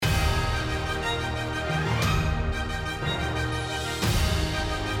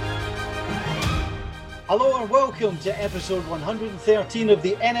Hello and welcome to episode 113 of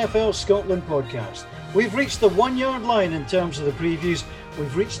the NFL Scotland podcast. We've reached the 1 yard line in terms of the previews.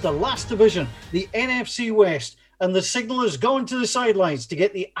 We've reached the last division, the NFC West, and the signal has gone to the sidelines to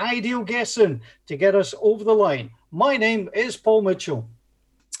get the ideal guests in to get us over the line. My name is Paul Mitchell.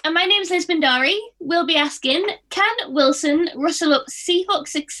 And my name is Liz Bindari. We'll be asking, can Wilson rustle up Seahawks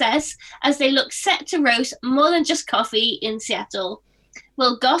success as they look set to roast more than just coffee in Seattle?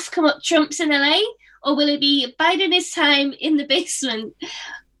 Will Goff come up trumps in LA? Or will it be biding his time in the basement?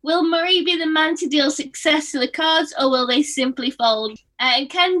 Will Murray be the man to deal success to the Cards, or will they simply fold? And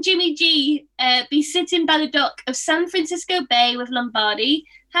can Jimmy G be sitting by the dock of San Francisco Bay with Lombardi,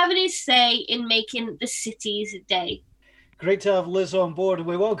 having his say in making the city's day? Great to have Liz on board, and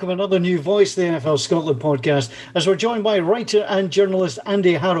we welcome another new voice to the NFL Scotland podcast as we're joined by writer and journalist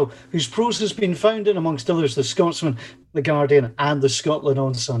Andy Harrow, whose prose has been found in, amongst others, The Scotsman, The Guardian and The Scotland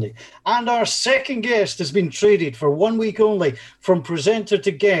on Sunday. And our second guest has been traded for 1 week only from presenter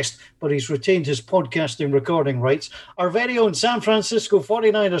to guest, but he's retained his podcasting recording rights. Our very own San Francisco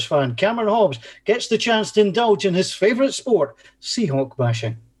 49ers fan, Cameron Hobbs, gets the chance to indulge in his favourite sport, Seahawk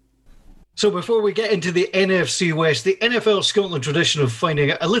bashing. So before we get into the NFC West, the NFL Scotland tradition of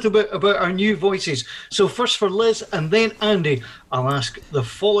finding out a little bit about our new voices. So first for Liz and then Andy, I'll ask the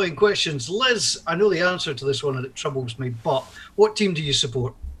following questions. Liz, I know the answer to this one and it troubles me, but what team do you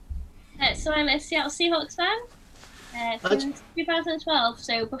support? So I'm a Seattle Seahawks fan since 2012,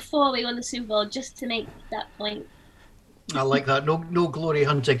 so before we won the Super Bowl, just to make that point. I like that. No glory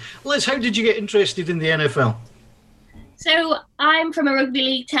hunting. Liz, how did you get interested in the NFL? So I'm from a rugby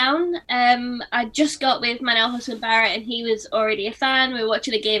league town. I just got with my now husband Barrett, and he was already a fan. We were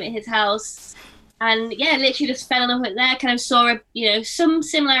watching a game at his house, and yeah, literally just fell in love with it there. Kind of saw, some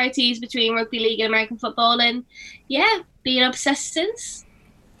similarities between rugby league and American football, and yeah, being obsessed since.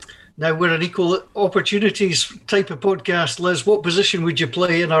 Now we're an equal opportunities type of podcast. Liz, what position would you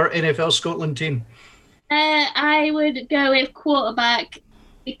play in our NFL Scotland team? I would go with quarterback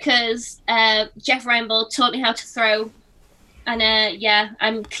because Jeff Reinbold taught me how to throw. And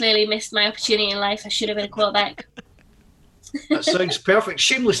I'm clearly missed my opportunity in life. I should have been a quarterback. That sounds perfect.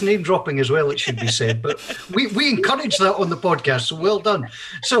 Shameless name dropping as well, it should be said. But we encourage that on the podcast, so well done.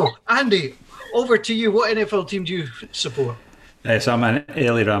 So, Andy, over to you. What NFL team do you support? So I'm an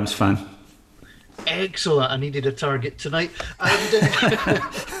LA Rams fan. Excellent. I needed a target tonight. And,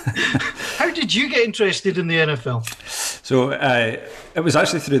 how did you get interested in the NFL? So it was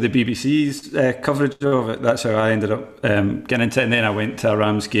actually through the BBC's coverage of it. That's how I ended up getting into it. And then I went to a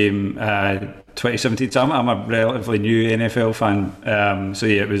Rams game 2017. So I'm a relatively new NFL fan. So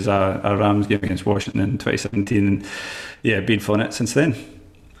yeah, it was a Rams game against Washington in 2017. And yeah, been following it since then.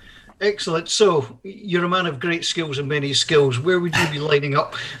 Excellent. So you're a man of great skills and many skills. Where would you be lining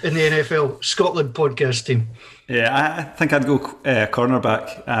up in the NFL Scotland podcast team? Yeah, I think I'd go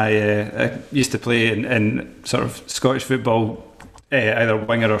cornerback. I used to play in sort of Scottish football, either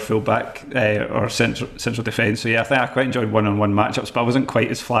winger or fullback or central defence. So yeah, I think I quite enjoyed one-on-one matchups, but I wasn't quite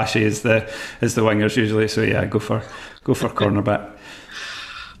as flashy as the wingers usually. So yeah, go for cornerback.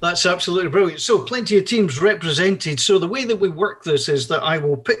 That's absolutely brilliant. So plenty of teams represented. So the way that we work this is that I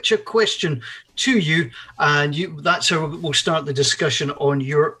will pitch a question to you, and that's how we'll start the discussion on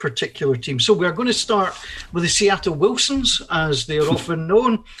your particular team. So we're going to start with the Seattle Wilsons, as they are often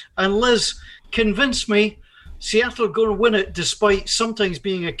known. And Liz, convince me, Seattle are going to win it despite sometimes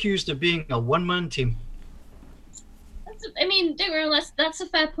being accused of being a one-man team. Don't realize that's a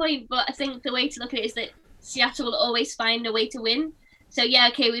fair point, but I think the way to look at it is that Seattle will always find a way to win. So yeah,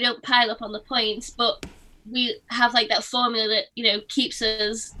 okay, we don't pile up on the points, but we have like that formula that, keeps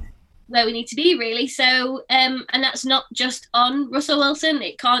us where we need to be, really. So, and that's not just on Russell Wilson.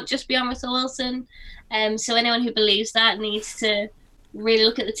 It can't just be on Russell Wilson. So anyone who believes that needs to really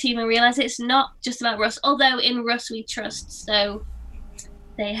look at the team and realise it's not just about Russ, although in Russ we trust. So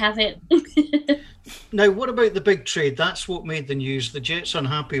they have it. Now, what about the big trade? That's what made the news. The Jets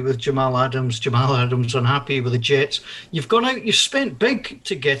unhappy with Jamal Adams. Jamal Adams unhappy with the Jets. You've gone out, you've spent big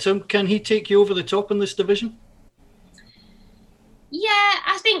to get him. Can he take you over the top in this division? Yeah,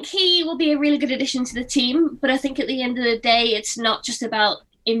 I think he will be a really good addition to the team. But I think at the end of the day, it's not just about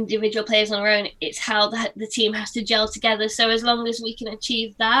individual players on their own. It's how the team has to gel together. So as long as we can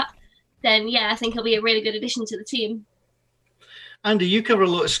achieve that, then yeah, I think he'll be a really good addition to the team. Andy, you cover a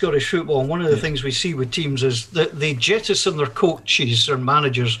lot of Scottish football, and one of the things we see with teams is that they jettison their coaches or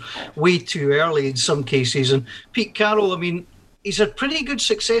managers way too early in some cases. And Pete Carroll, he's had pretty good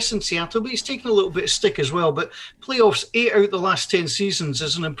success in Seattle, but he's taken a little bit of stick as well. But playoffs, 8 out of the last 10 seasons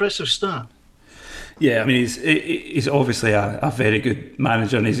is an impressive stat. Yeah, I mean, he's obviously a very good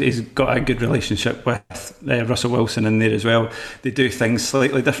manager, and he's got a good relationship with Russell Wilson in there as well. They do things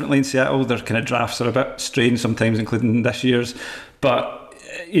slightly differently in Seattle. Their kind of drafts are a bit strange sometimes, including this year's. But,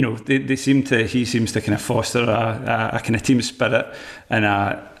 you know, he seems to kind of foster a kind of team spirit and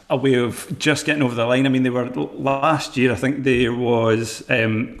a way of just getting over the line. I mean, they were last year, I think there was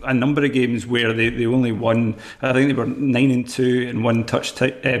a number of games where they only won. I think they were 9-2 in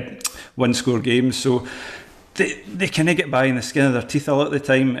one score games. So they kind of get by in the skin of their teeth a lot of the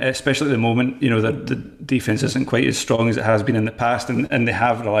time, especially at the moment. You know, the defense isn't quite as strong as it has been in the past, and they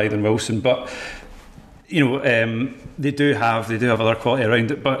have relied on Wilson, but. You know, they do have other quality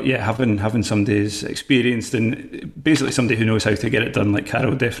around it, but yeah, having somebody who's experienced and basically somebody who knows how to get it done like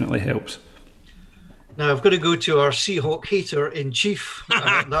Carroll definitely helps. Now I've got to go to our Seahawk hater in chief.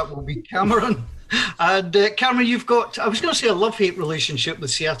 That will be Cameron. And Cameron, you've got, I was going to say a love-hate relationship with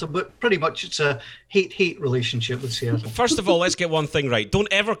Seattle, but pretty much it's a hate-hate relationship with Seattle. First of all, let's get one thing right. Don't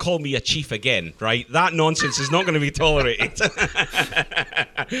ever call me a chief again, right? That nonsense is not going to be tolerated.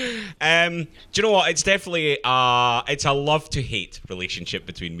 Do you know what? It's definitely it's a love-to-hate relationship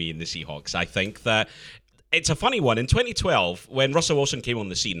between me and the Seahawks. I think that it's a funny one. In 2012, when Russell Wilson came on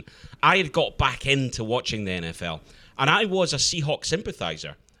the scene, I had got back into watching the NFL, and I was a Seahawks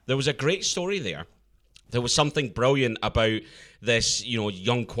sympathizer. There was a great story there. There was something brilliant about this, you know,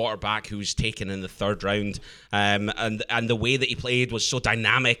 young quarterback who was taken in the third round, and the way that he played was so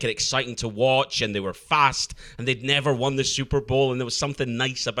dynamic and exciting to watch, and they were fast, and they'd never won the Super Bowl, and there was something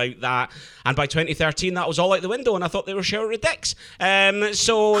nice about that. And by 2013, that was all out the window, and I thought they were Sherrod Dicks.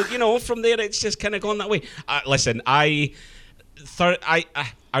 So, you know, from there, it's just kind of gone that way. Listen, I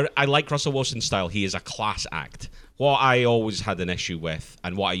like Russell Wilson's style. He is a class act. What I always had an issue with,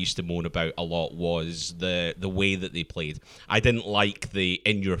 and what I used to moan about a lot, was the way that they played. I didn't like the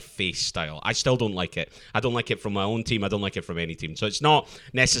in-your-face style. I still don't like it. I don't like it from my own team. I don't like it from any team. So it's not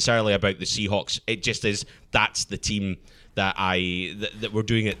necessarily about the Seahawks. It just is, that's the team that that were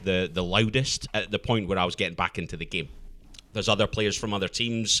doing it the loudest at the point where I was getting back into the game. There's other players from other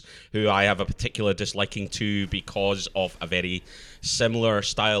teams who I have a particular disliking to because of a very similar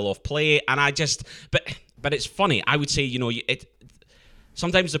style of play. And I just... But it's funny. I would say, you know,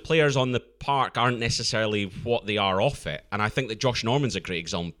 sometimes the players on the park aren't necessarily what they are off it. And I think that Josh Norman's a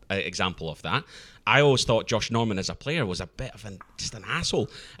great example of that. I always thought Josh Norman as a player was a bit of just an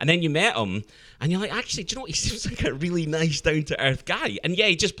asshole. And then you met him, and you're like, actually, do you know what? He seems like a really nice, down-to-earth guy. And yeah,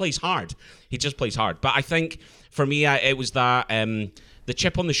 he just plays hard. But I think, for me, it was that the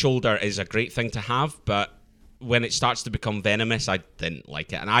chip on the shoulder is a great thing to have, but when it starts to become venomous, I didn't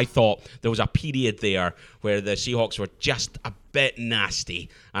like it. And I thought there was a period there where the Seahawks were just a bit nasty,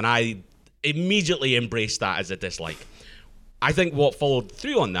 and I immediately embraced that as a dislike. I think what followed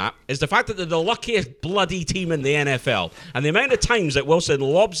through on that is the fact that they're the luckiest bloody team in the NFL, and the amount of times that Wilson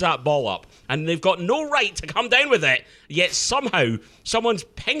lobs that ball up, and they've got no right to come down with it, yet somehow someone's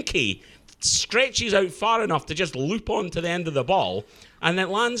pinky stretches out far enough to just loop onto the end of the ball, and it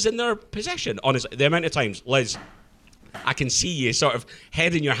lands in their possession. Honestly, the amount of times, Liz, I can see you sort of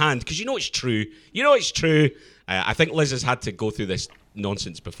head in your hand, because you know it's true. I think Liz has had to go through this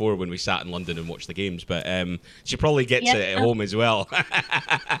nonsense before when we sat in London and watched the games, but she probably gets it at home as well.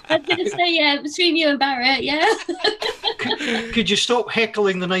 I was going to say, between you and Barrett, yeah. Could you stop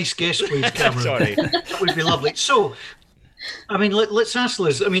heckling the nice guest, please, Cameron? Sorry. That would be lovely. So, I mean, let's ask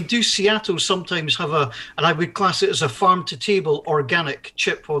Liz. I mean, do Seattle sometimes have and I would class it as a farm-to-table organic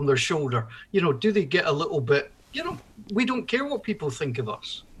chip on their shoulder? You know, do they get a little bit, you know, we don't care what people think of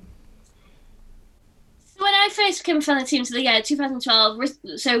us? When I first became a fan of the team, so 2012,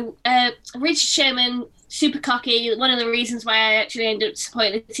 Richard Sherman, super cocky, one of the reasons why I actually ended up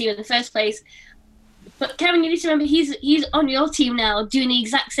supporting the team in the first place. But Cameron, you need to remember he's on your team now, doing the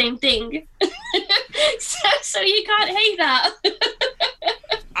exact same thing. so you can't hate that.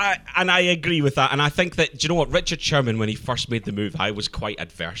 I agree with that, and I think that, do you know what, Richard Sherman, when he first made the move, I was quite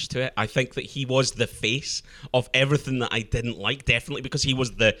adverse to it. I think that he was the face of everything that I didn't like, definitely, because he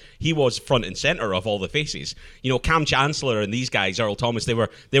was front and center of all the faces. You know, Cam Chancellor and these guys, Earl Thomas, they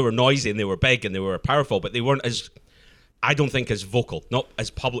were noisy and they were big and they were powerful, but they weren't I don't think as vocal, not as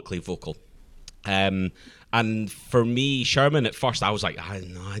publicly vocal. And for me, Sherman, at first I was like,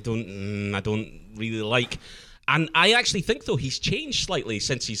 I don't really like. And I actually think, though, he's changed slightly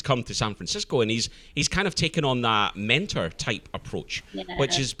since he's come to San Francisco, and he's kind of taken on that mentor-type approach,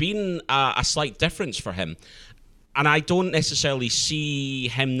 which has been a slight difference for him. And I don't necessarily see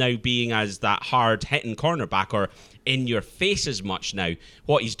him now being as that hard-hitting cornerback or in your face as much now.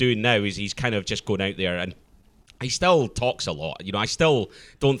 What he's doing now is he's kind of just going out there, and he still talks a lot. I still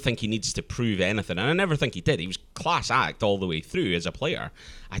don't think he needs to prove anything. And I never think he did. He was class act all the way through as a player.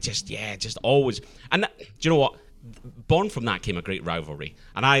 I just always... And do you know what? Born from that came a great rivalry.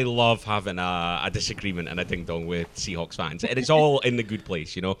 And I love having a disagreement and a ding-dong with Seahawks fans. And it's all in the good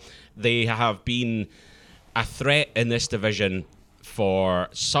place, They have been a threat in this division for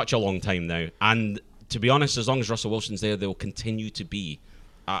such a long time now. And to be honest, as long as Russell Wilson's there, they'll continue to be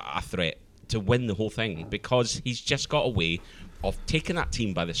a threat to win the whole thing, because he's just got a way of taking that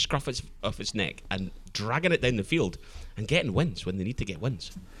team by the scruff of his neck and dragging it down the field and getting wins when they need to get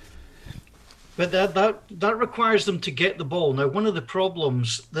wins. But that requires them to get the ball. Now, one of the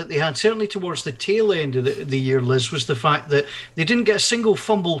problems that they had, certainly towards the tail end of the year, Liz, was the fact that they didn't get a single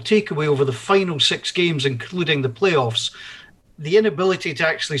fumble takeaway over the final 6 games, including the playoffs. The inability to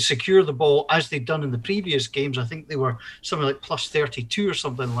actually secure the ball, as they'd done in the previous games, I think they were something like plus 32 or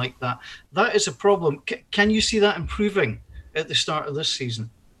something like that. That is a problem. Can you see that improving at the start of this season?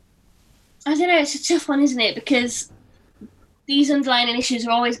 I don't know. It's a tough one, isn't it? Because these underlying issues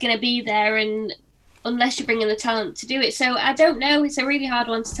are always going to be there, and unless you bring in the talent to do it. So I don't know. It's a really hard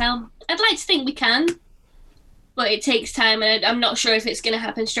one to tell. I'd like to think we can, but it takes time, and I'm not sure if it's going to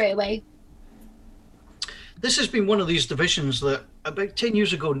happen straight away. This has been one of these divisions that about 10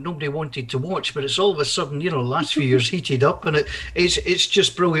 years ago nobody wanted to watch, but it's all of a sudden, the last few years heated up, and it's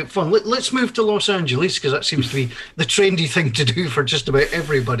just brilliant fun. Let's move to Los Angeles, because that seems to be the trendy thing to do for just about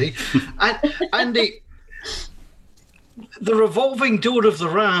everybody. And Andy, the revolving door of the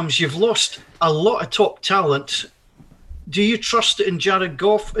Rams, you've lost a lot of top talent. Do you trust in Jared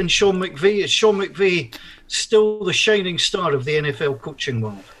Goff and Sean McVay? Is Sean McVay still the shining star of the NFL coaching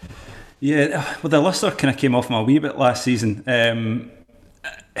world? Yeah, well, the luster kind of came off him a wee bit last season, and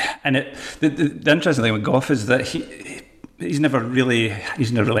the interesting thing with Goff is that he's never really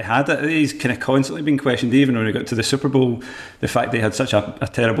had it. He's kind of constantly been questioned, even when we got to the Super Bowl. The fact that he had such a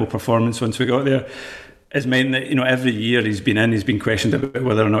terrible performance once we got there has meant that every year he's been questioned about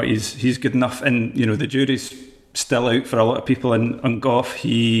whether or not he's good enough, and the jury's still out for a lot of people on Goff.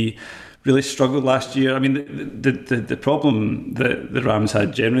 He really struggled last year. I mean, the problem that the Rams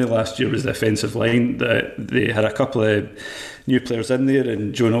had generally last year was the offensive line. That they had a couple of new players in there,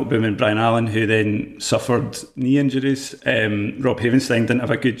 and Joe Noteboom and Brian Allen, who then suffered knee injuries. Rob Havenstein didn't have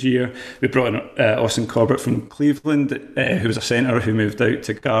a good year. We brought in Austin Corbett from Cleveland, who was a centre who moved out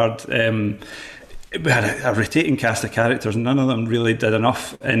to guard. We had a rotating cast of characters. None of them really did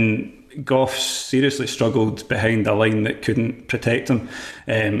enough, and Goff seriously struggled behind a line that couldn't protect him.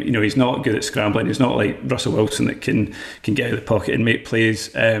 He's not good at scrambling. He's not like Russell Wilson that can get out of the pocket and make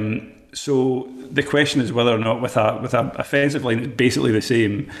plays. So the question is whether or not with a offensive line that's basically the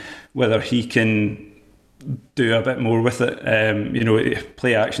same, whether he can do a bit more with it.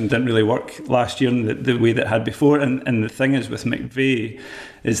 Play action didn't really work last year in the way that it had before. And the thing is with McVay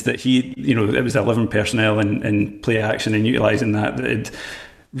is that it was 11 personnel and play action and utilising that it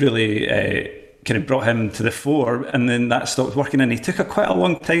really kind of brought him to the fore, and then that stopped working, and he took quite a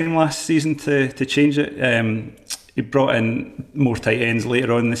long time last season to change it. He brought in more tight ends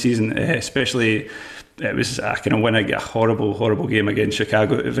later on in the season, especially it was a kind of win, a horrible game against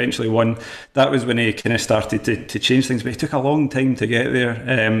Chicago that eventually won. That was when he kind of started to change things, but he took a long time to get there,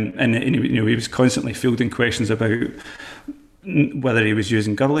 and he was constantly fielding questions about whether he was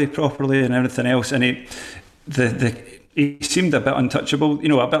using Gurley properly and everything else, and he seemed a bit untouchable,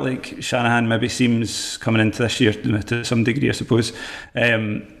 a bit like Shanahan maybe seems coming into this year to some degree, I suppose.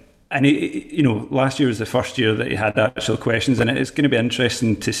 And last year was the first year that he had actual questions, and it's going to be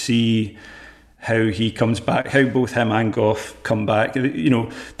interesting to see how he comes back, how both him and Goff come back.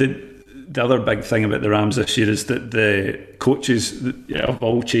 The other big thing about the Rams this year is that the coaches have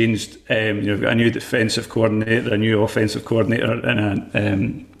all changed. We've got a new defensive coordinator, a new offensive coordinator, and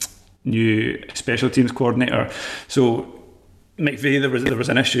a new special teams coordinator. So McVay, there was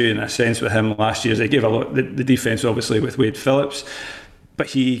an issue in a sense with him last year. They gave a lot the defense obviously with Wade Phillips, but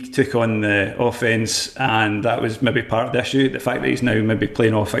he took on the offense, and that was maybe part of the issue. The fact that he's now maybe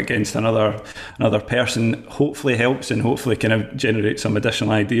playing off against another person hopefully helps, and hopefully kind of generates some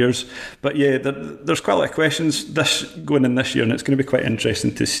additional ideas. But yeah, there's quite a lot of questions going in this year, and it's going to be quite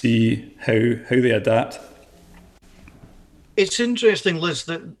interesting to see how they adapt. It's interesting, Liz,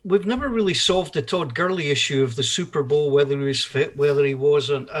 that we've never really solved the Todd Gurley issue of the Super Bowl, whether he was fit, whether he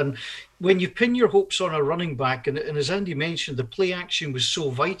wasn't. And when you pin your hopes on a running back, and as Andy mentioned, the play action was so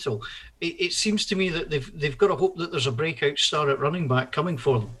vital, it seems to me that they've got to hope that there's a breakout star at running back coming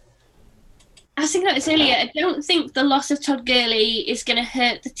for them. I was thinking about this earlier. I don't think the loss of Todd Gurley is going to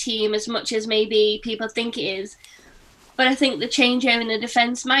hurt the team as much as maybe people think it is. But I think the changeover in the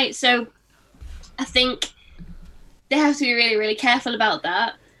defence might. So I think they have to be really, really careful about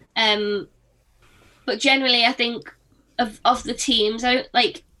that. But generally, I think of the teams, I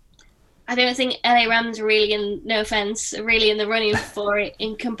don't think LA Rams are really no offense, really in the running for it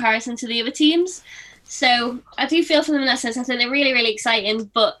in comparison to the other teams. So I do feel for them in that sense. I think they're really, really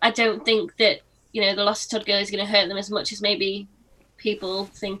exciting, but I don't think that, the loss of Todd Gurley is going to hurt them as much as maybe people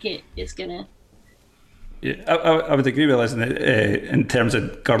think it is going to. Yeah, I would agree with Liz in terms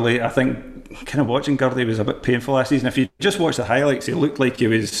of Gurley. I think kind of watching Gurley was a bit painful last season. If you just watch the highlights, it looked like he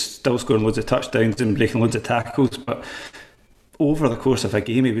was still scoring loads of touchdowns and breaking loads of tackles, but over the course of a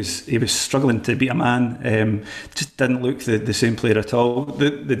game, he was struggling to beat a man. Just didn't look the same player at all.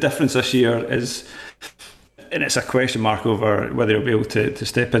 The difference this year is, and it's a question mark over whether he'll be able to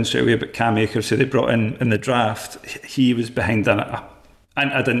step in straight away, but Cam Akers, who they brought in the draft, he was behind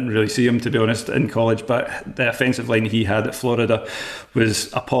I didn't really see him, to be honest, in college, but the offensive line he had at Florida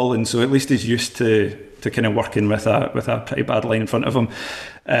was appalling. So at least he's used to kind of working with a pretty bad line in front of him.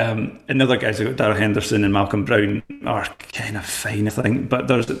 And the other guys, like Darrell Henderson and Malcolm Brown, are kind of fine, I think. But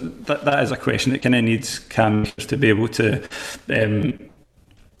that is a question that kind of needs Cam to be able to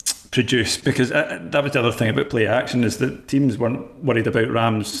produce, because that was the other thing about play action, is that teams weren't worried about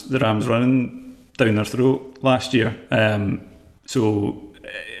the Rams running down their throat last year. So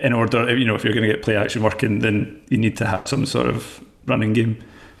in order, if you're going to get play action working, then you need to have some sort of running game.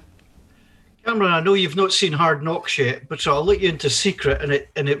 Cameron, I know you've not seen Hard Knocks yet, but so I'll let you into secret,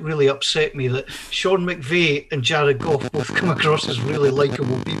 and it really upset me that Sean McVay and Jared Goff both come across as really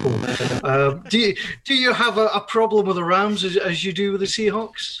likeable people. Do you have a problem with the Rams as you do with the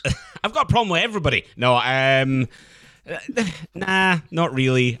Seahawks? I've got a problem with everybody. No, nah, not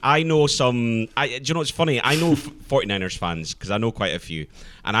really. I know some. Do you know what's funny? I know 49ers fans, because I know quite a few,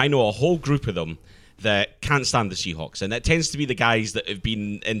 and I know a whole group of them that can't stand the Seahawks, and it tends to be the guys that have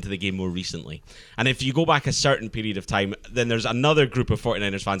been into the game more recently. And if you go back a certain period of time, then there's another group of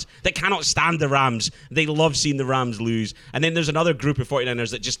 49ers fans that cannot stand the Rams. They love seeing the Rams lose. And then there's another group of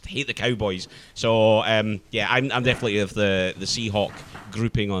 49ers that just hate the Cowboys. So yeah, I'm definitely of the Seahawk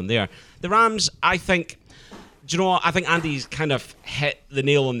grouping on there. The Rams, I think, do you know what? I think Andy's kind of hit the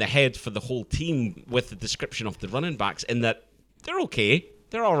nail on the head for the whole team with the description of the running backs, in that they're okay,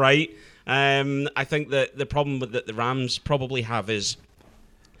 they're all right. I think that the problem that the Rams probably have is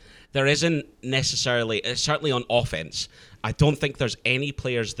there isn't necessarily, certainly on offense, I don't think there's any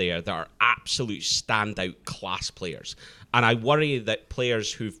players there that are absolute standout class players. And I worry that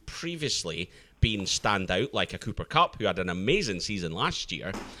players who've previously been standout, like a Cooper Kupp, who had an amazing season last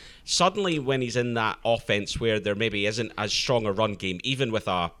year, suddenly when he's in that offense where there maybe isn't as strong a run game, even with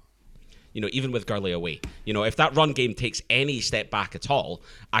Gurley away, if that run game takes any step back at all,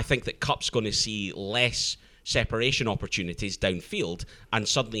 I think that Kupp's going to see less separation opportunities downfield, and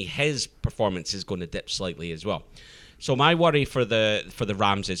suddenly his performance is going to dip slightly as well. So my worry for the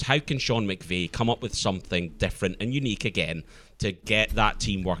Rams is, how can Sean McVay come up with something different and unique again to get that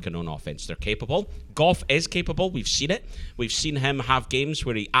team working on offense? They're capable. Goff is capable. We've seen it. We've seen him have games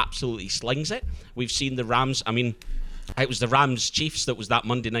where he absolutely slings it. We've seen the Rams. I mean, it was the Rams-Chiefs that was that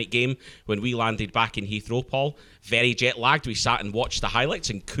Monday night game when we landed back in Heathrow, Paul. Very jet-lagged. We sat and watched the highlights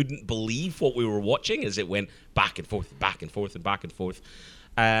and couldn't believe what we were watching as it went back and forth, back and forth, and back and forth.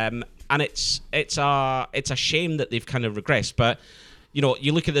 And it's a shame that they've kind of regressed. But,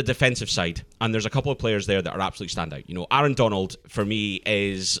 you look at the defensive side, and there's a couple of players there that are absolute standout. Aaron Donald, for me,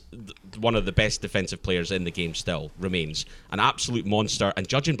 is one of the best defensive players in the game still, remains an absolute monster. And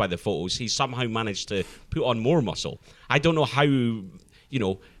judging by the photos, he's somehow managed to put on more muscle. I don't know how,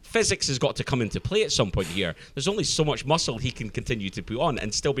 physics has got to come into play at some point here. There's only so much muscle he can continue to put on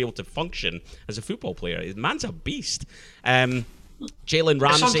and still be able to function as a football player. The man's a beast. Jalen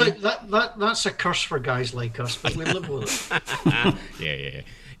Ramsey. That's a curse for guys like us, but we live with it.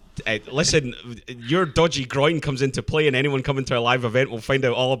 Yeah. Listen, your dodgy groin comes into play, and anyone coming to a live event will find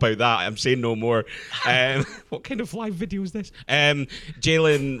out all about that. I'm saying no more. What kind of live video is this?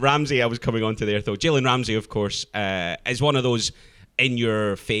 Jalen Ramsey, I was coming on to there, though. Jalen Ramsey, of course, is one of those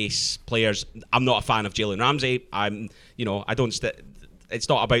in-your-face players. I'm not a fan of Jalen Ramsey. I don't... It's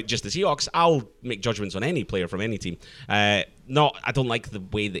not about just the Seahawks. I'll make judgments on any player from any team. I don't like the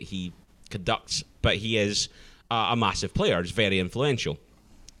way that he conducts, but he is a massive player. He's very influential.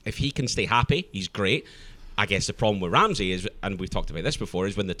 If he can stay happy, he's great. I guess the problem with Ramsey is, and we've talked about this before,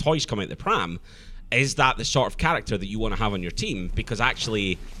 is when the toys come out the pram, is that the sort of character that you want to have on your team? Because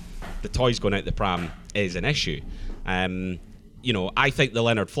actually, the toys going out the pram is an issue. I think the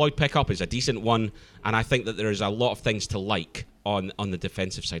Leonard Floyd pickup is a decent one, and I think that there is a lot of things to like on the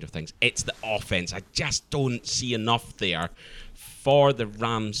defensive side of things. It's the offense. I just don't see enough there for the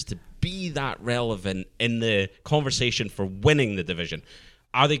Rams to be that relevant in the conversation for winning the division.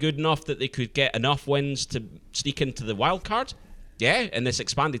 Are they good enough that they could get enough wins to sneak into the wild card? Yeah, in this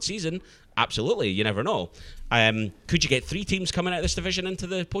expanded season, absolutely. You never know. Could you get 3 teams coming out of this division into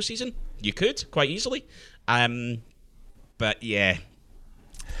the postseason? You could, quite easily. But yeah,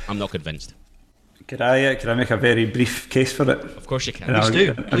 I'm not convinced. Could I make a very brief case for it? Of course you can.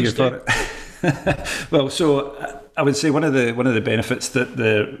 Please do. Well, so I would say one of the benefits that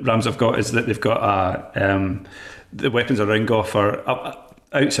the Rams have got is that they've got the weapons around Goff are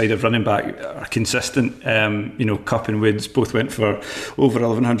outside of running back are consistent. Cup and Woods both went for over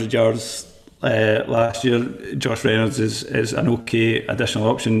 1,100 yards last year. Josh Reynolds is an okay additional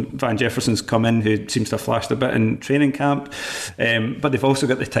option. Van Jefferson's come in, who seems to have flashed a bit in training camp, but they've also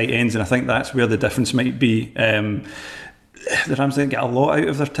got the tight ends, and I think that's where the difference might be. The Rams didn't get a lot out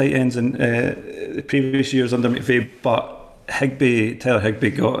of their tight ends in the previous years under McVay, but Tyler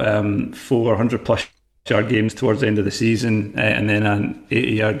Higbee got 400 plus yard games towards the end of the season, and then an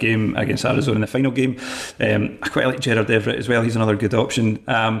 80-yard game against Arizona in the final game. I quite like Gerard Everett as well. He's another good option.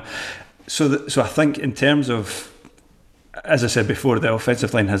 So I think in terms of, as I said before, the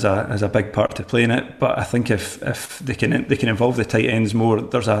offensive line has a big part to play in it. But I think if they can involve the tight ends more,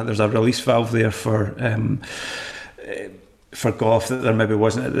 there's a release valve there for Goff that there maybe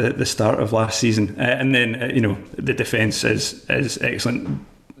wasn't at the start of last season. And then the defence is excellent.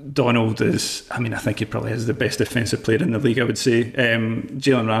 Donald is, I think he probably is the best defensive player in the league, I would say.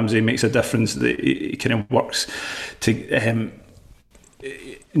 Jalen Ramsey makes a difference. That he kind of works to,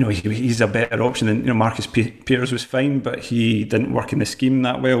 he's a better option than, Marcus Peters was fine, but he didn't work in the scheme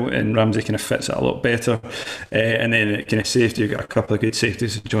that well, and Ramsey kind of fits it a lot better. And then at kind of safety, you've got a couple of good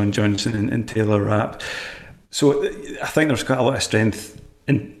safeties, John Johnson and Taylor Rapp. So I think there's quite a lot of strength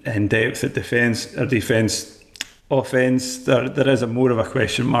in depth at defence. Offense, there is more of a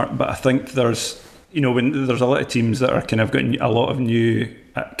question mark, but I think there's when there's a lot of teams that are kind of got a lot of new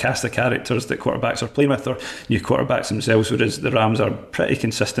cast of characters that quarterbacks are playing with, or new quarterbacks themselves, whereas the Rams are pretty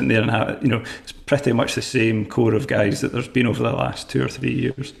consistent there and have, it's pretty much the same core of guys that there's been over the last 2 or 3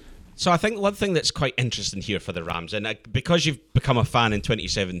 years. So I think one thing that's quite interesting here for the Rams, and because you've become a fan in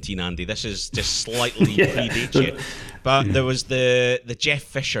 2017, Andy, this is just slightly predates you, but there was the Jeff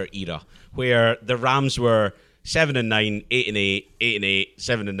Fisher era where the Rams were 7-9, 8-8, 8-8,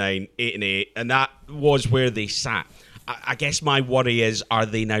 7-9, 8-8, and that was where they sat. I guess my worry is, are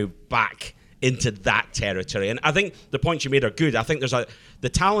they now back into that territory? And I think the points you made are good. I think the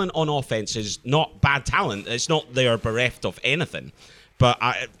talent on offense is not bad talent. It's not they are bereft of anything. But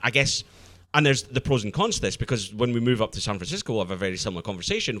I guess, and there's the pros and cons to this, because when we move up to San Francisco, we'll have a very similar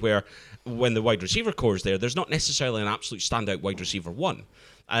conversation where when the wide receiver core is there's not necessarily an absolute standout wide receiver one.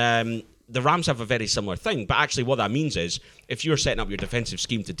 The Rams have a very similar thing, but actually what that means is if you're setting up your defensive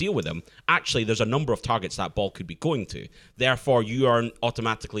scheme to deal with them, actually there's a number of targets that ball could be going to. Therefore, you aren't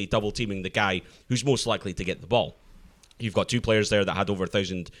automatically double teaming the guy who's most likely to get the ball. You've got 2 players there that had over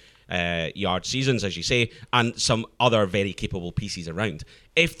 1,000 yard seasons, as you say, and some other very capable pieces around.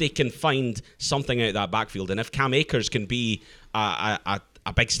 If they can find something out of that backfield, and if Cam Akers can be a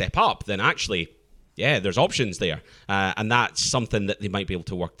big step up, then actually, yeah, there's options there. And that's something that they might be able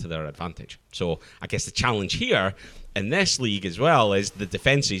to work to their advantage. So I guess the challenge here in this league as well is the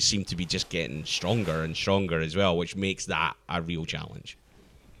defenses seem to be just getting stronger and stronger as well, which makes that a real challenge.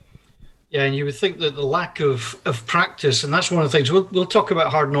 Yeah, and you would think that the lack of practice, and that's one of the things, we'll talk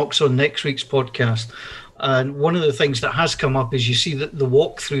about Hard Knocks on next week's podcast. And one of the things that has come up is you see that the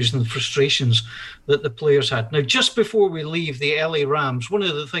walkthroughs and the frustrations that the players had. Now, just before we leave the LA Rams, one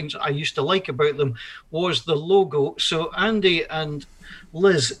of the things I used to like about them was the logo. So Andy and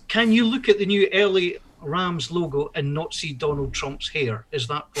Liz, can you look at the new LA Rams logo and not see Donald Trump's hair? Is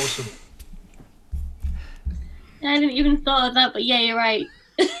that possible? I didn't even thought of that, but yeah, you're right.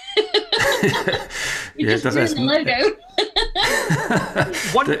 You just ruined the logo.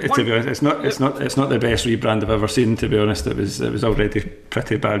 To be honest, it's not the best rebrand I've ever seen. To be honest, it was already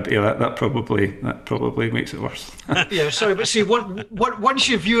pretty bad. But yeah, that probably makes it worse. Yeah, sorry, but see, once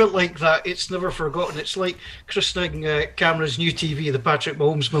you view it like that, it's never forgotten. It's like christening Cameron's new TV, the Patrick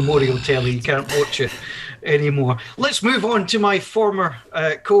Mahomes Memorial Telly. You can't watch it anymore. Let's move on to my former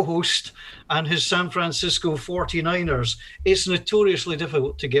co-host and his San Francisco 49ers. It's notoriously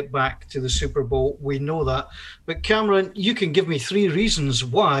difficult to get back to the Super Bowl. We know that. But Cameron, you can give me 3 reasons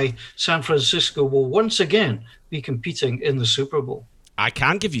why San Francisco will once again be competing in the Super Bowl. I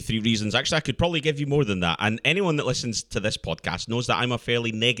can give you 3 reasons. Actually, I could probably give you more than that. And anyone that listens to this podcast knows that I'm a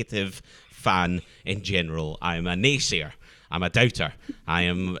fairly negative fan in general. I'm a naysayer. I'm a doubter. I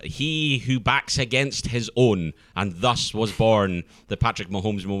am he who backs against his own, and thus was born the Patrick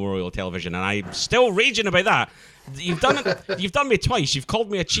Mahomes Memorial Television. And I'm still raging about that. You've done it. You've done me twice. You've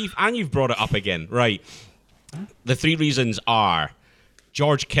called me a chief, and you've brought it up again. Right. The three reasons are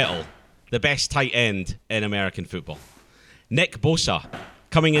George Kittle, the best tight end in American football. Nick Bosa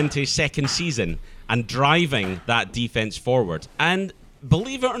coming into his second season and driving that defense forward. And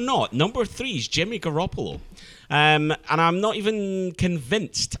believe it or not, number 3 is Jimmy Garoppolo. And I'm not even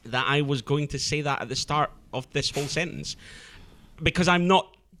convinced that I was going to say that at the start of this whole sentence, because I'm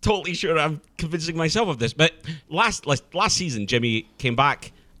not totally sure I'm convincing myself of this. But last season, Jimmy came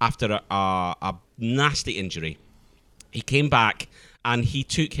back after a nasty injury. He came back and he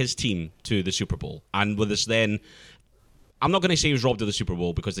took his team to the Super Bowl. And with us then, I'm not going to say he was robbed of the Super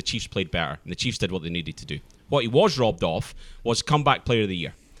Bowl, because the Chiefs played better and the Chiefs did what they needed to do. What he was robbed of was Comeback Player of the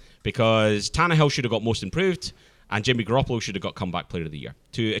Year, because Tannehill should have got Most Improved and Jimmy Garoppolo should have got Comeback Player of the Year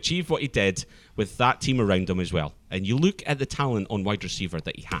to achieve what he did with that team around him as well. And you look at the talent on wide receiver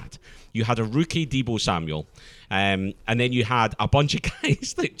that he had. You had a rookie Deebo Samuel, and then you had a bunch of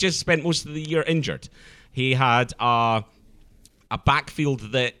guys that just spent most of the year injured. He had a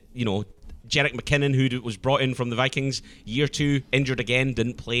backfield that, you know, Jerick McKinnon, who was brought in from the Vikings, year 2, injured again,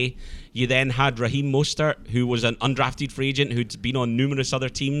 didn't play. You then had Raheem Mostert, who was an undrafted free agent who'd been on numerous other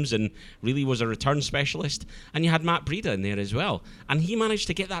teams and really was a return specialist. And you had Matt Breida in there as well. And he managed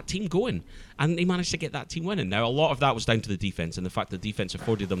to get that team going. And he managed to get that team winning. Now, a lot of that was down to the defense and the fact that the defense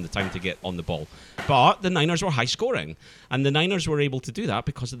afforded them the time to get on the ball. But the Niners were high scoring. And the Niners were able to do that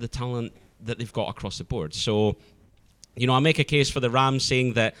because of the talent that they've got across the board. So, you know, I make a case for the Rams,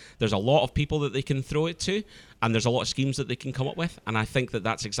 saying that there's a lot of people that they can throw it to and there's a lot of schemes that they can come up with. And I think that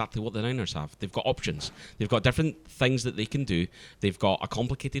that's exactly what the Niners have. They've got options. They've got different things that they can do. They've got a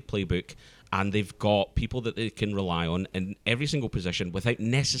complicated playbook, and they've got people that they can rely on in every single position without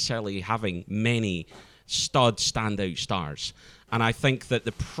necessarily having many stud standout stars. And I think that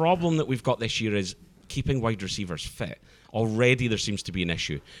the problem that we've got this year is keeping wide receivers fit. Already there seems to be an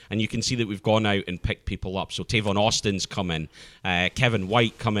issue, and you can see that we've gone out and picked people up. So Tavon Austin's come in, Kevin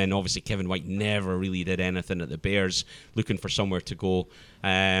White come in. Obviously Kevin White never really did anything at the Bears, looking for somewhere to go.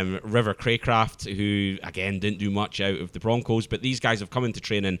 River Craycraft, who again didn't do much out of the Broncos, but these guys have come into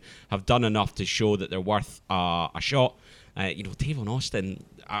training, have done enough to show that they're worth a shot. You know, Tavon Austin,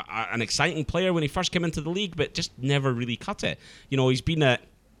 an exciting player when he first came into the league, but just never really cut it. You know, he's been at,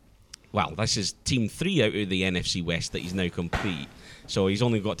 well, this is team 3 out of the NFC West that he's now complete. So he's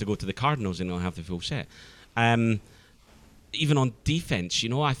only got to go to the Cardinals and he'll have the full set. Even on defense, you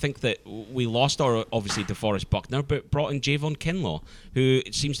know, I think that we lost obviously DeForest Buckner, but brought in Javon Kinlaw, who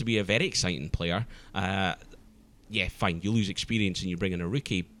seems to be a very exciting player. Yeah, fine, you lose experience and you bring in a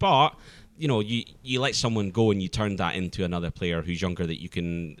rookie, but you know, you let someone go and you turn that into another player who's younger that you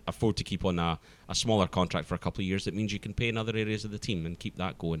can afford to keep on a smaller contract for a couple of years. That means you can pay in other areas of the team and keep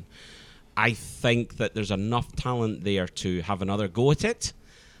that going. I think that there's enough talent there to have another go at it.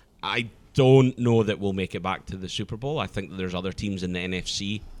 I don't know that we'll make it back to the Super Bowl. I think that there's other teams in the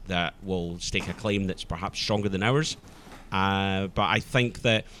NFC that will stake a claim that's perhaps stronger than ours. But I think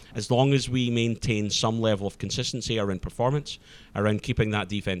that as long as we maintain some level of consistency around performance, around keeping that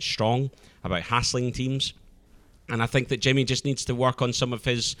defense strong, about hassling teams, and I think that Jimmy just needs to work on some of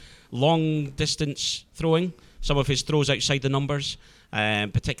his long distance throwing, some of his throws outside the numbers,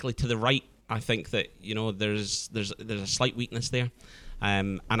 particularly to the right. I think that, you know, there's a slight weakness there.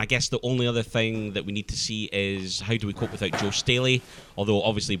 And I guess the only other thing that we need to see is how do we cope without Joe Staley, although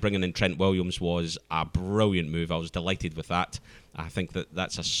obviously bringing in Trent Williams was a brilliant move. I was delighted with that. I think that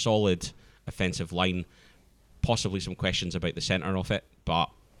that's a solid offensive line, possibly some questions about the centre of it, but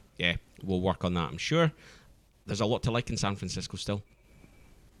yeah, we'll work on that, I'm sure. There's a lot to like in San Francisco still.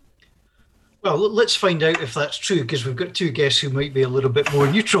 Well, let's find out if that's true, because we've got 2 guests who might be a little bit more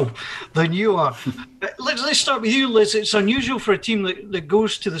neutral than you are. Let's start with you, Liz. It's unusual for a team that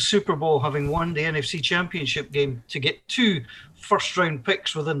goes to the Super Bowl having won the NFC Championship game to get 2 first-round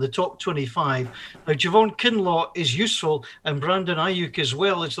picks within the top 25. Now, Javon Kinlaw is useful, and Brandon Ayuk as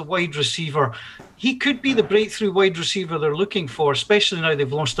well as the wide receiver. He could be the breakthrough wide receiver they're looking for, especially now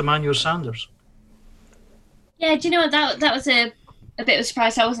they've lost Emmanuel Sanders. Yeah, do you know what? That was a bit of a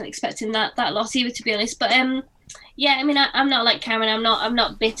surprise. I wasn't expecting that loss either, to be honest. But yeah, I mean, I'm not like Cameron. I'm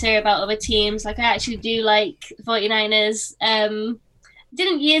not bitter about other teams. Like, I actually do like the 49ers.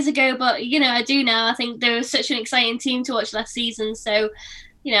 Didn't years ago, but you know, I do now. I think they were such an exciting team to watch last season. So,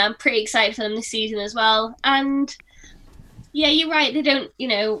 you know, I'm pretty excited for them this season as well. And yeah, you're right. They don't, you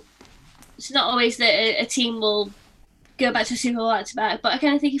know, it's not always that a team will go back to a Super Bowl back to back. But I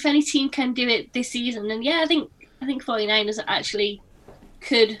kind of think if any team can do it this season, then yeah, I think I think 49ers actually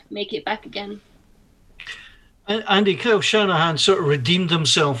could make it back again. Andy, Kyle Shanahan sort of redeemed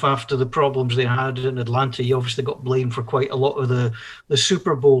himself after the problems they had in Atlanta. He obviously got blamed for quite a lot of the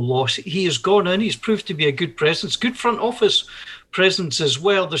Super Bowl loss. He has gone in. He's proved to be a good presence, good front office presence as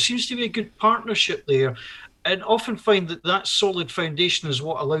well. There seems to be a good partnership there, and often find that solid foundation is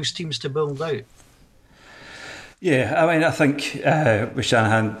what allows teams to build out. Yeah, I mean, I think with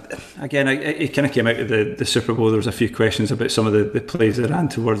Shanahan, again, he kind of came out of the Super Bowl. There was a few questions about some of the plays that ran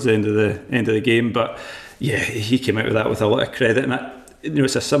towards the end of the game, but yeah, he came out of that with a lot of credit, and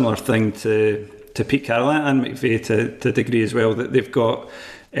it's a similar thing to Pete Carroll and McVay to a degree as well. That they've got,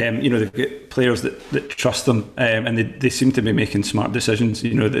 they've got players that trust them, and they seem to be making smart decisions.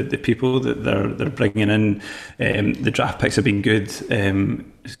 The people that they're bringing in, the draft picks have been good.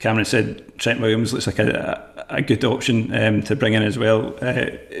 As Cameron said, Trent Williams looks like a good option to bring in as well.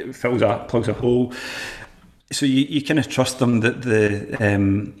 It plugs a hole. So you kind of trust them that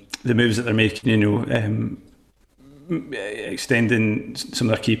the moves that they're making, extending some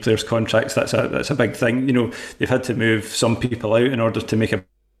of their key players' contracts, that's a big thing. They've had to move some people out in order to make a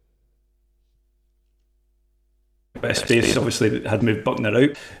bit of space. Obviously, they had moved Buckner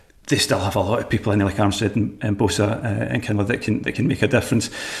out. They still have a lot of people in there like Armstead and Bosa and Kindler that can make a difference.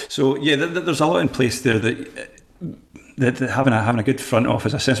 So yeah, there's a lot in place there that having a good front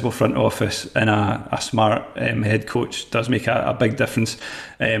office, a sensible front office, and a smart head coach does make a big difference.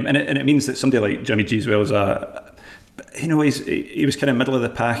 And it means that somebody like Jimmy G as well is he was kind of middle of the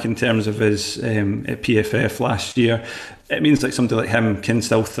pack in terms of his PFF last year. It means like somebody like him can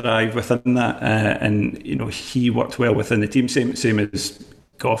still thrive within that, and he worked well within the team. Same as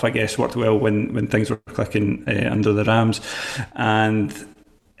Goff, I guess, worked well when things were clicking under the Rams, and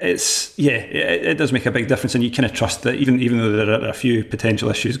it does make a big difference, and you kind of trust that even though there are a few potential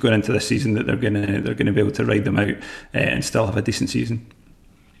issues going into this season, that they're going to be able to ride them out and still have a decent season.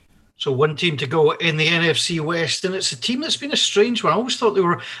 So one team to go in the NFC West, and it's a team that's been a strange one. I always thought they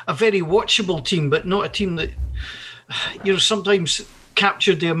were a very watchable team, but not a team that sometimes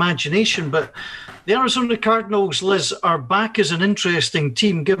captured the imagination. But the Arizona Cardinals, Liz, are back as an interesting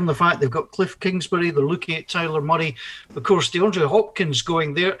team, given the fact they've got Cliff Kingsbury, they're looking at Tyler Murray, of course, DeAndre Hopkins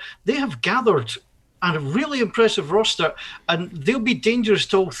going there. They have gathered a really impressive roster, and they'll be dangerous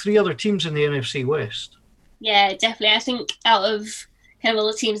to all three other teams in the NFC West. Yeah, definitely. I think out of kind of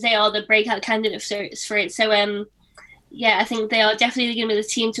all the teams, they are the breakout candidates for it. So, I think they are definitely going to be the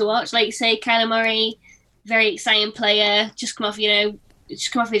team to watch. Like you say, Kyler Murray, very exciting player, just come off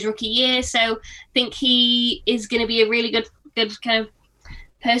his rookie year. So I think he is going to be a really good kind of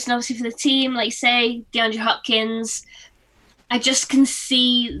person, obviously, for the team. Like, say, DeAndre Hopkins, I just can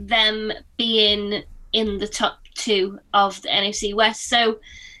see them being in the top two of the NFC West. So,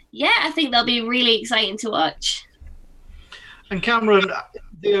 yeah, I think they'll be really exciting to watch. And Cameron,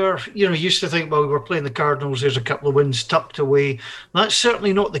 they're used to think, well, we're playing the Cardinals, there's a couple of wins tucked away. That's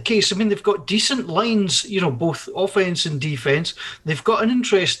certainly not the case. I mean, they've got decent lines, both offense and defense. They've got an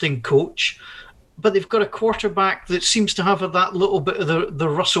interesting coach, but they've got a quarterback that seems to have that little bit of the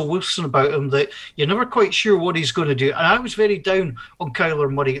Russell Wilson about him that you're never quite sure what he's going to do. And I was very down on Kyler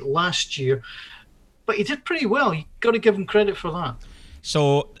Murray last year, but he did pretty well. You've got to give him credit for that.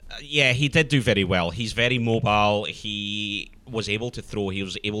 So, yeah, he did do very well. He's very mobile. He was able to throw. He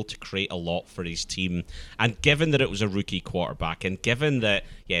was able to create a lot for his team. And given that it was a rookie quarterback, and given that,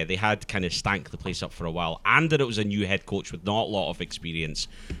 they had kind of stank the place up for a while, and that it was a new head coach with not a lot of experience,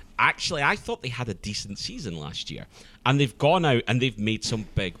 actually, I thought they had a decent season last year. And they've gone out and they've made some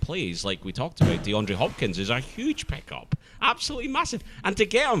big plays, like we talked about. DeAndre Hopkins is a huge pickup. Absolutely massive. And to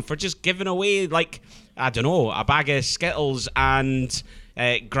get him for just giving away, a bag of Skittles and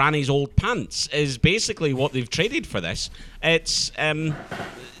Granny's old pants is basically what they've traded for this. It's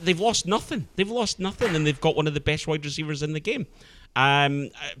they've lost nothing. And they've got one of the best wide receivers in the game.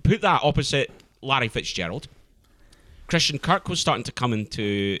 Put that opposite Larry Fitzgerald. Christian Kirk was starting to come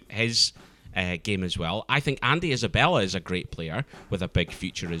into his game as well. I think Andy Isabella is a great player with a big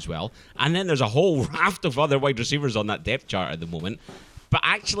future as well. And then there's a whole raft of other wide receivers on that depth chart at the moment. But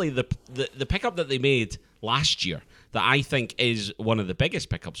actually, the pickup that they made last year that I think is one of the biggest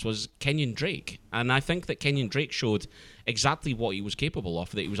pickups was Kenyon Drake. And I think that Kenyon Drake showed exactly what he was capable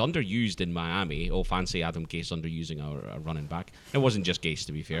of, that he was underused in Miami. Oh, fancy Adam Gase underusing a running back. It wasn't just Gase,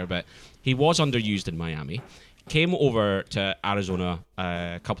 to be fair, but he was underused in Miami. Came over to Arizona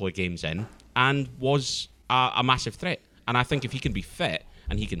a couple of games in and was a massive threat. And I think if he can be fit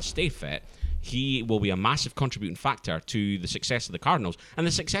and he can stay fit, he will be a massive contributing factor to the success of the Cardinals and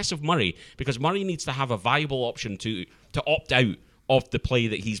the success of Murray, because Murray needs to have a viable option to opt out of the play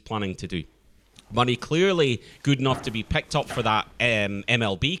that he's planning to do. Murray clearly good enough to be picked up for that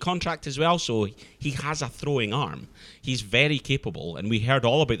MLB contract as well, so he has a throwing arm. He's very capable, and we heard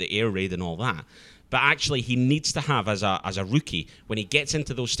all about the air raid and all that. But actually, he needs to have, as a rookie, when he gets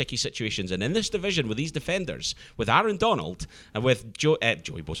into those sticky situations, and in this division with these defenders, with Aaron Donald and with Joey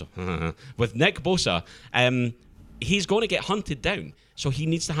Bosa, with Nick Bosa, he's going to get hunted down. So he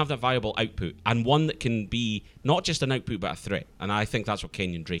needs to have that viable output, and one that can be not just an output but a threat. And I think that's what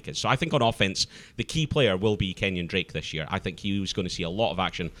Kenyon Drake is. So I think on offense, the key player will be Kenyon Drake this year. I think he's going to see a lot of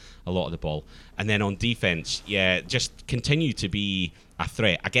action, a lot of the ball. And then on defense, yeah, just continue to be a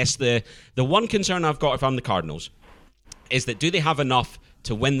threat. I guess the one concern I've got if I'm the Cardinals is that do they have enough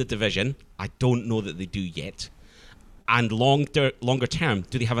to win the division? I don't know that they do yet. And longer term,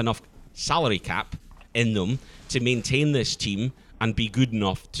 do they have enough salary cap in them to maintain this team and be good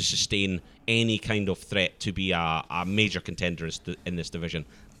enough to sustain any kind of threat to be a major contender in this division?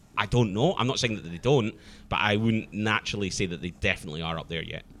 I don't know. I'm not saying that they don't, but I wouldn't naturally say that they definitely are up there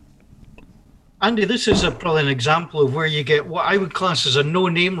yet. Andy, this is probably an example of where you get what I would class as a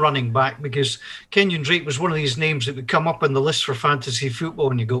no-name running back, because Kenyon Drake was one of these names that would come up on the list for fantasy football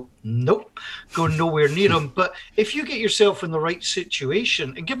and you go, nope, go nowhere near him. But if you get yourself in the right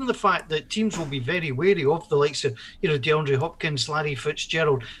situation, and given the fact that teams will be very wary of the likes of, DeAndre Hopkins, Larry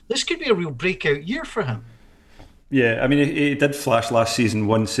Fitzgerald, this could be a real breakout year for him. Yeah, I mean, he did flash last season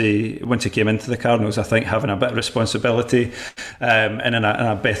once he came into the Cardinals. I think having a bit of responsibility and in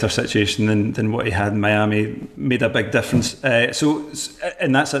a better situation than what he had in Miami made a big difference.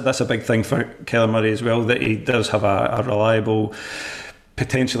 And that's a big thing for Kyler Murray as well, that he does have a reliable,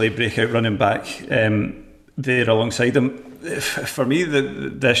 potentially breakout running back there alongside him. For me,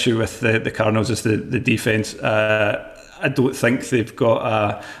 the issue with the Cardinals is the defense. I don't think they've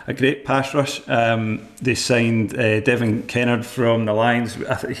got a great pass rush. They signed Devin Kennard from the Lions.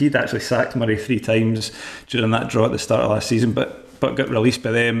 He'd actually sacked Murray 3 times during that draw at the start of last season, but got released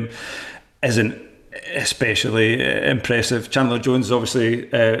by them. Isn't especially impressive. Chandler Jones,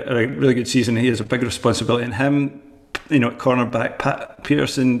 obviously, a really good season. He has a big responsibility in him. At cornerback, Pat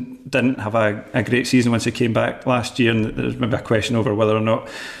Peterson didn't have a great season once he came back last year, and there's maybe a question over whether or not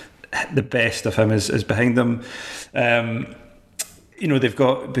the best of him is behind them. They've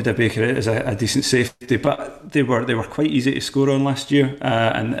got Budda Baker as a decent safety, but they were quite easy to score on last year,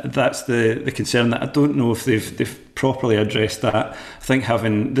 and that's the concern, that I don't know if they've properly addressed that. I think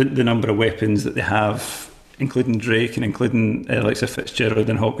having the number of weapons that they have, including Drake and including Alexa Fitzgerald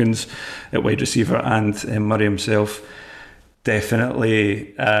and Hopkins at wide receiver, and Murray himself,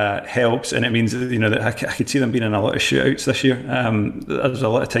 definitely helps, and it means that I could see them being in a lot of shootouts this year. There's a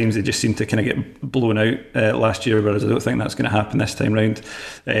lot of times they just seem to kind of get blown out last year, whereas I don't think that's going to happen this time round.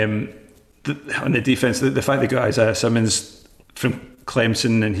 On the defence, the fact they got Isaiah Simmons from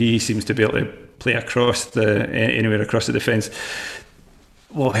Clemson and he seems to be able to play anywhere across the defence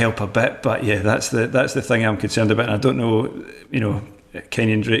will help a bit. But yeah, that's the thing I'm concerned about. And I don't know,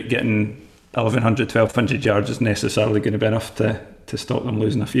 Kenyon Drake getting 1,100, 1,200 yards is necessarily going to be enough to stop them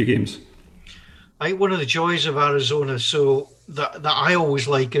losing a few games. I think one of the joys of Arizona, so that I always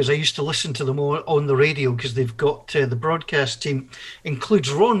like, is I used to listen to them on the radio, because they've got the broadcast team includes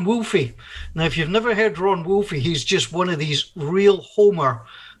Ron Wolfe. Now, if you've never heard Ron Wolfe, he's just one of these real homer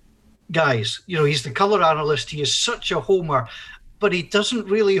guys. He's the colour analyst. He is such a homer, but he doesn't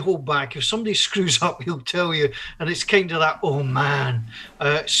really hold back. If somebody screws up, he'll tell you, and it's kind of that, oh man,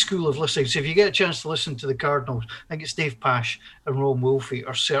 school of listening. So if you get a chance to listen to the Cardinals, I think it's Dave Pasch and Ron Wolfe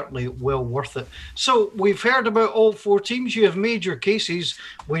are certainly well worth it. So we've heard about all 4 teams. You have made your cases.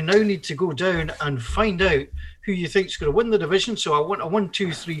 We now need to go down and find out who you think is going to win the division. So I want a 1,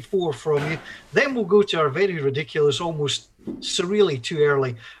 2, 3, 4 from you. Then we'll go to our very ridiculous, almost surreally too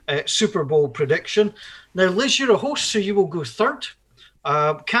early Super Bowl prediction. Now, Liz, you're a host, so you will go third.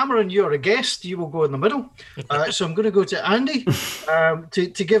 Cameron, you're a guest. You will go in the middle. So I'm going to go to Andy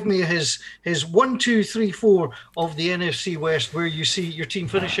to give me his 1, 2, 3, 4 of the NFC West, where you see your team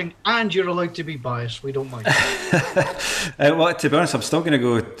finishing, and you're allowed to be biased. We don't mind. Well, to be honest, I'm still going to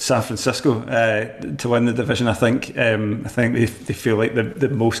go San Francisco to win the division. I think they feel like the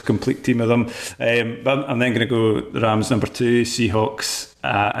most complete team of them. But I'm then going to go the Rams number 2, Seahawks,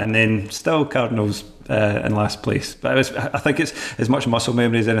 and then still Cardinals in last place. But I think it's as much muscle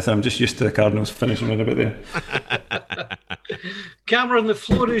memory as anything. I'm just used to the Cardinals finishing right about there. Cameron, the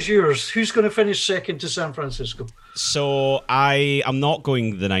floor is yours. Who's going to finish second to San Francisco? So I am not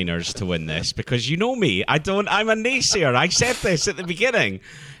going the Niners to win this, because you know me. I'm a naysayer. I said this at the beginning.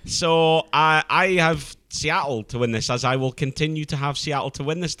 So I have Seattle to win this, as I will continue to have Seattle to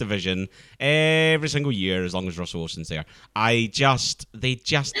win this division every single year as long as Russell Wilson's there. They just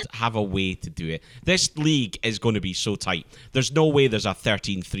have a way to do it. This league is going to be so tight. There's no way there's a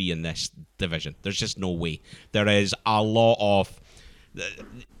 13-3 in this division. There's just no way. There is a lot of...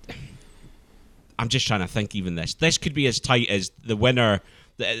 I'm just trying to think even this. This could be as tight as the winner...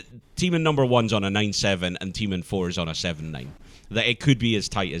 team in number 1's on a 9-7 and team in 4 is on a 7-9. That it could be as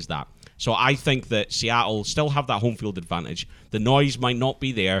tight as that. So I think that Seattle still have that home field advantage. The noise might not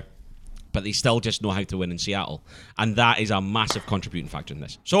be there, but they still just know how to win in Seattle. And that is a massive contributing factor in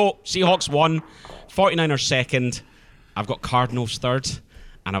this. So Seahawks 1, 49ers 2nd. I've got Cardinals 3rd,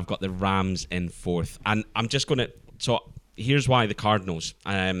 and I've got the Rams in 4th. And I'm just going to... So here's why the Cardinals...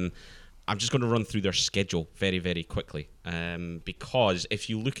 I'm just going to run through their schedule very, very quickly. Because if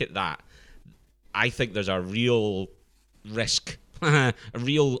you look at that, I think there's a real risk, a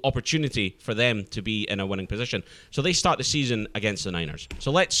real opportunity for them to be in a winning position. So they start the season against the Niners.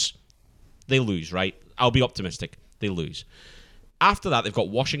 So they lose, right? I'll be optimistic. They lose. After that, they've got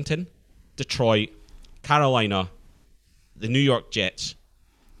Washington, Detroit, Carolina, the New York Jets.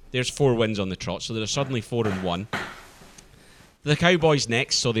 There's 4 wins on the trot, so they're suddenly 4-1. The Cowboys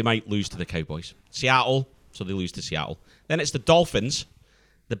next, so they might lose to the Cowboys. Seattle, so they lose to Seattle. Then it's the Dolphins,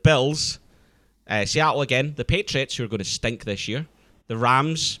 the Bills, Seattle again, the Patriots, who are going to stink this year, the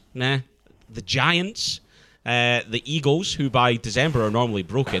Rams, the Giants, the Eagles, who by December are normally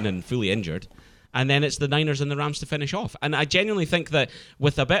broken and fully injured, and then it's the Niners and the Rams to finish off. And I genuinely think that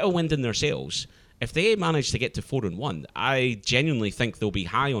with a bit of wind in their sails, if they manage to get to 4-1, I genuinely think they'll be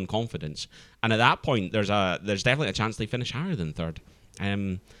high on confidence. And at that point, there's definitely a chance they finish higher than 3rd.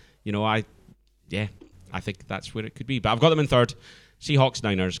 I think that's where it could be. But I've got them in 3rd. Seahawks,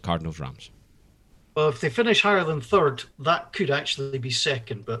 Niners, Cardinals, Rams. Well, if they finish higher than 3rd, that could actually be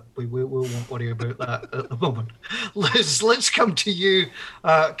 2nd, but we won't worry about that at the moment. Let's come to you,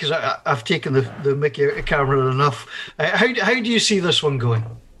 because I've taken the mickey out of Cameron enough. How do you see this one going?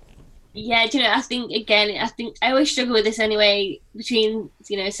 Yeah, I think I always struggle with this anyway, between,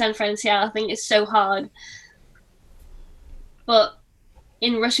 San Fran and Seattle. I think it's so hard. But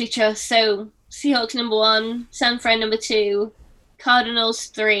in Russ we trust. So Seahawks number 1, San Fran number 2, Cardinals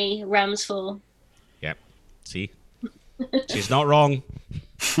 3, Rams 4. Yep. See? She's not wrong.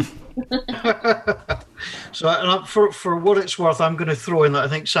 So for what it's worth, I'm going to throw in that I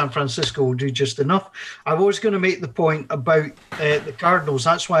think San Francisco will do just enough. I was going to make the point about the Cardinals.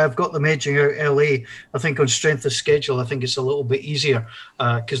 That's why I've got them edging out LA. I think on strength of schedule, I think it's a little bit easier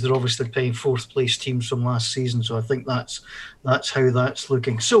because they're obviously playing 4th place teams from last season. So I think that's how that's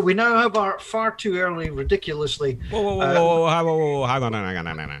looking. So we now have our far too early, ridiculously. Whoa, hang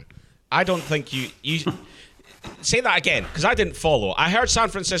on. I don't think you say that again, because I didn't follow. I heard San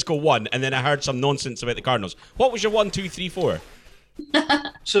Francisco 1, and then I heard some nonsense about the Cardinals. What was your 1, 2, 3, 4?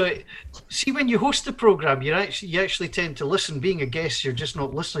 So, see, when you host the program, you actually tend to listen. Being a guest, you're just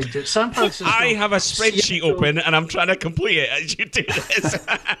not listening to it. San Francisco. I have a spreadsheet open, and I'm trying to complete it as you do this.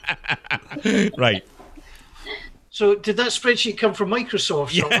 Right. So, did that spreadsheet come from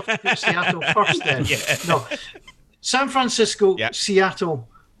Microsoft? So I'll have to put Seattle first then. Yeah. No. San Francisco, Seattle,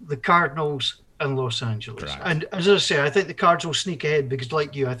 the Cardinals, and Los Angeles. Correct. And as I say, I think the Cards will sneak ahead because,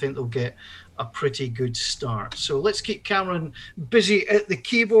 like you, I think they'll get a pretty good start. So let's keep Cameron busy at the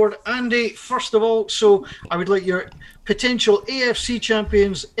keyboard. Andy, first of all, so I would like your potential AFC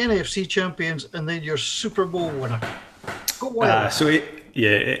champions, NFC champions, and then your Super Bowl winner. Go wild.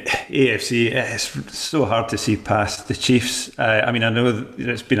 AFC, it's so hard to see past the Chiefs. I know that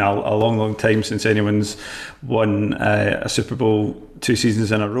it's been a long, long time since anyone's won a Super Bowl 2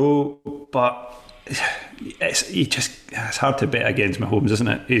 seasons in a row, but it's hard to bet against Mahomes, isn't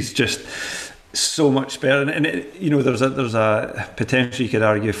it? He's just so much better, and there's a potential you could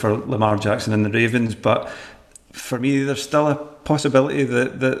argue for Lamar Jackson and the Ravens, but for me, there's still a possibility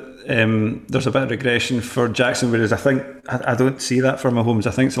that there's a bit of regression for Jackson, whereas I don't see that for Mahomes.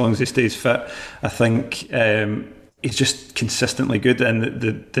 I think so long as he stays fit, I think he's just consistently good, and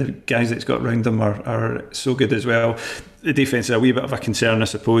the guys that's got around him are so good as well. The defence is a wee bit of a concern, I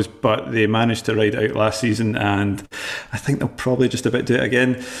suppose, but they managed to ride out last season, and I think they'll probably just about do it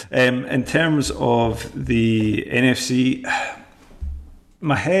again. In terms of the NFC,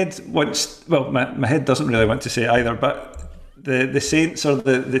 my head doesn't really want to say either, but the Saints are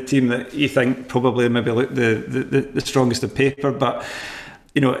the team that you think probably maybe look the strongest on paper, but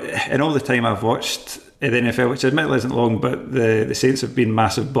in all the time I've watched the NFL, which admittedly isn't long, but the Saints have been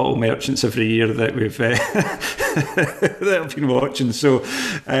massive bottle merchants every year that we've that I've been watching. So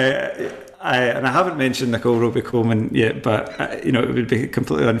and I haven't mentioned Nicole Roby-Coleman yet, but it would be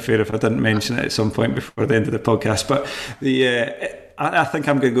completely unfair if I didn't mention it at some point before the end of the podcast. But I think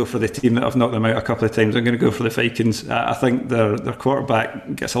I'm going to go for the team that I've knocked them out a couple of times. I'm going to go for the Vikings. I think their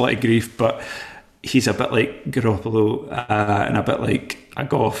quarterback gets a lot of grief, but he's a bit like Garoppolo and a bit like a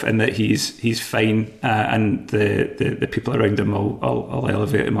Goff in that he's fine, and the people around him will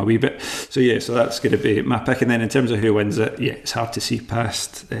elevate him a wee bit. So that's going to be my pick. And then in terms of who wins it, it's hard to see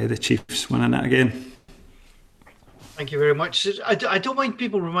past the Chiefs winning it again. Thank you very much. I don't mind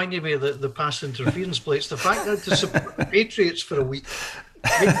people reminding me of the pass interference play. It's the fact that to support the Patriots for a week.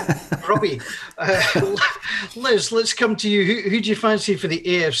 Robbie, Liz, let's come to you. Who do you fancy for the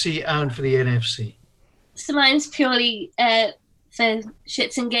AFC and for the NFC? So mine's purely for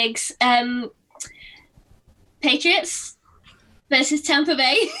shits and gigs. Patriots versus Tampa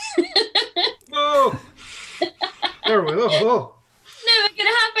Bay. Oh, there we go. Oh. Never gonna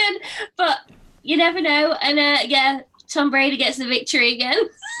happen, but you never know. And Tom Brady gets the victory again.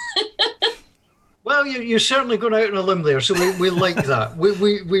 Well, you're certainly going out on a limb there, so we like that. We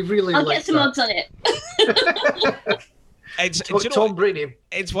really I'll like get some odds on it. Tom Brady.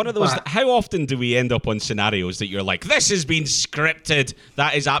 It's one of those. How often do we end up on scenarios that you're like, this has been scripted?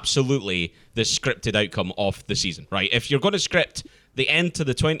 That is absolutely the scripted outcome of the season, right? If you're going to script the end to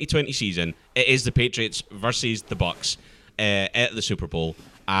the 2020 season, it is the Patriots versus the Bucks at the Super Bowl,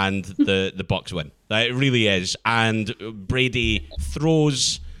 and the Bucks win. It really is. And Brady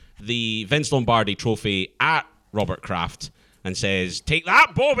throws the Vince Lombardi trophy at Robert Kraft and says, "Take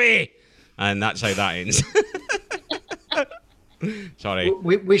that, Bobby!" And that's how that ends. Sorry.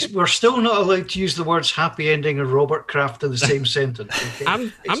 We're still not allowed to use the words happy ending and Robert Kraft in the same sentence. Okay?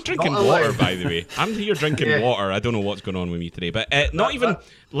 I'm drinking water, by the way. I'm here drinking water. I don't know what's going on with me today. But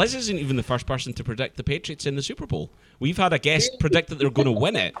Liz isn't even the first person to predict the Patriots in the Super Bowl. We've had a guest predict that they're going to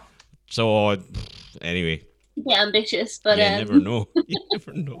win it. So, anyway. Yeah, ambitious, but you never know. You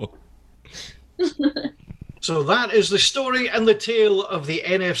never know. So that is the story and the tale of the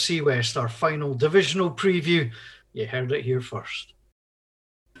NFC West, our final divisional preview. You heard it here first.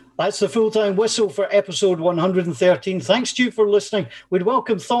 That's the full-time whistle for episode 113. Thanks to you for listening. We'd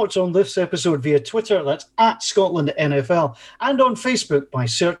welcome thoughts on this episode via Twitter, that's at Scotland NFL, and on Facebook by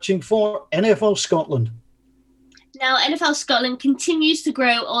searching for NFL Scotland. Now, NFL Scotland continues to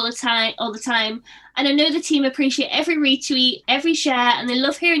grow all the time, and I know the team appreciate every retweet, every share, and they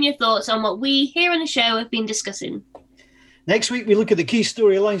love hearing your thoughts on what we here on the show have been discussing. Next week, we look at the key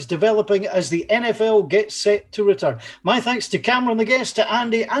storylines developing as the NFL gets set to return. My thanks to Cameron, the guest, to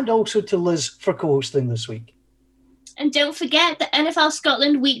Andy, and also to Liz for co-hosting this week. And don't forget the NFL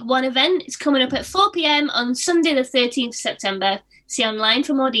Scotland Week 1 event is coming up at 4 p.m. on Sunday the 13th of September. See online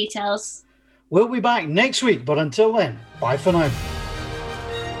for more details. We'll be back next week, but until then, bye for now.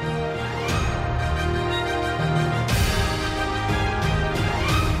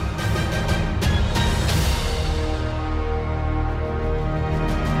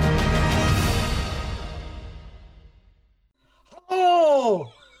 Oh!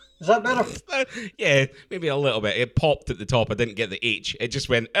 Is that better? Yeah, maybe a little bit. It popped at the top. I didn't get the H. It just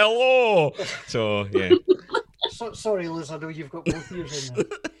went, hello! So, yeah. Sorry, Liz, I know you've got both ears in there.